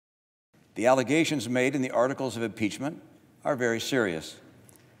The allegations made in the articles of impeachment are very serious.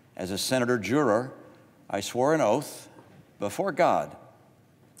 As a senator juror, I swore an oath before God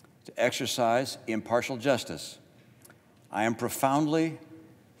to exercise impartial justice. I am profoundly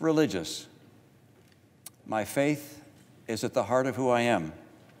religious. My faith is at the heart of who I am.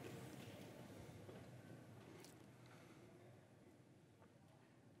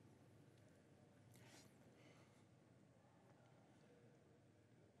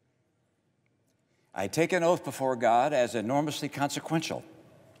 I take an oath before God as enormously consequential.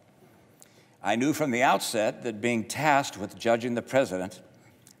 I knew from the outset that being tasked with judging the president,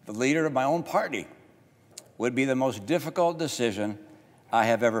 the leader of my own party, would be the most difficult decision I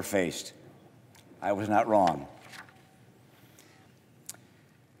have ever faced. I was not wrong.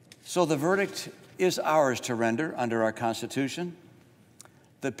 So the verdict is ours to render under our Constitution.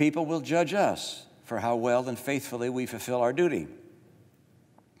 The people will judge us for how well and faithfully we fulfill our duty.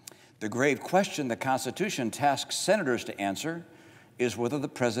 The grave question the Constitution tasks senators to answer is whether the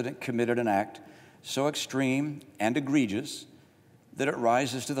president committed an act so extreme and egregious that it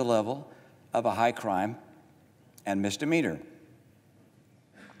rises to the level of a high crime and misdemeanor.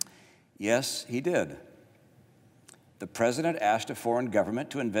 Yes, he did. The president asked a foreign government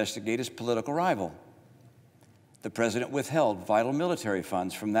to investigate his political rival. The president withheld vital military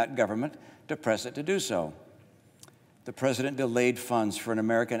funds from that government to press it to do so. The president delayed funds for an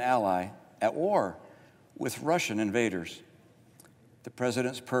American ally at war with Russian invaders. The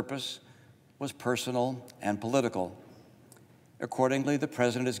president's purpose was personal and political. Accordingly, the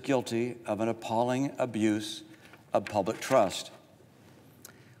president is guilty of an appalling abuse of public trust.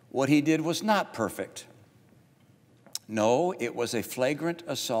 What he did was not perfect. No, it was a flagrant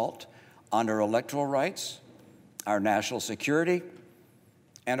assault on our electoral rights, our national security,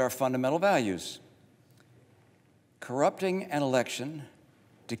 and our fundamental values. Corrupting an election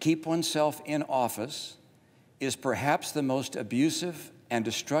to keep oneself in office is perhaps the most abusive and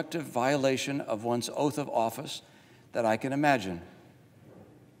destructive violation of one's oath of office that I can imagine.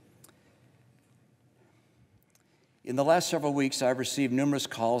 In the last several weeks, I've received numerous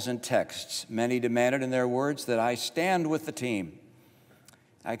calls and texts. Many demanded in their words that I stand with the team.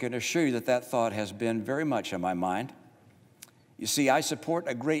 I can assure you that that thought has been very much on my mind. You see, I support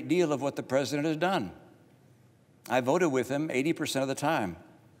a great deal of what the president has done. I voted with him 80% of the time.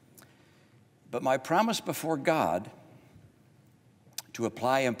 But my promise before God to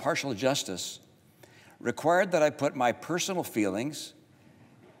apply impartial justice required that I put my personal feelings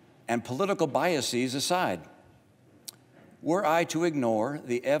and political biases aside. Were I to ignore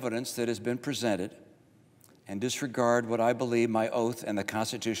the evidence that has been presented and disregard what I believe my oath and the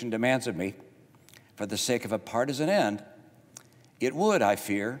Constitution demands of me for the sake of a partisan end, it would, I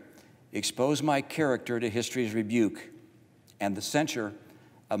fear, expose my character to history's rebuke and the censure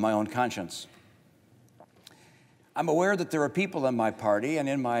of my own conscience. I'm aware that there are people in my party and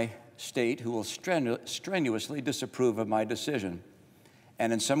in my state who will strenuously disapprove of my decision,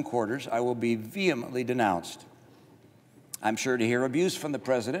 and in some quarters I will be vehemently denounced. I'm sure to hear abuse from the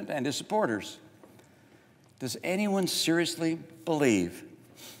president and his supporters. Does anyone seriously believe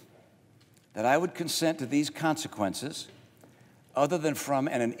that I would consent to these consequences other than from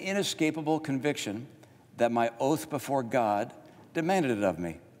an inescapable conviction that my oath before God demanded it of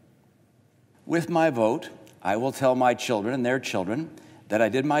me? With my vote, I will tell my children and their children that I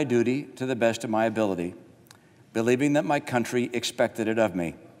did my duty to the best of my ability, believing that my country expected it of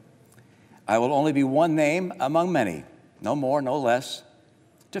me. I will only be one name among many, no more, no less,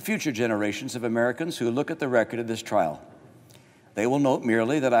 to future generations of Americans who look at the record of this trial. They will note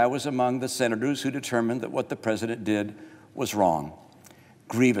merely that I was among the senators who determined that what the president did was wrong,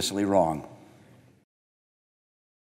 grievously wrong.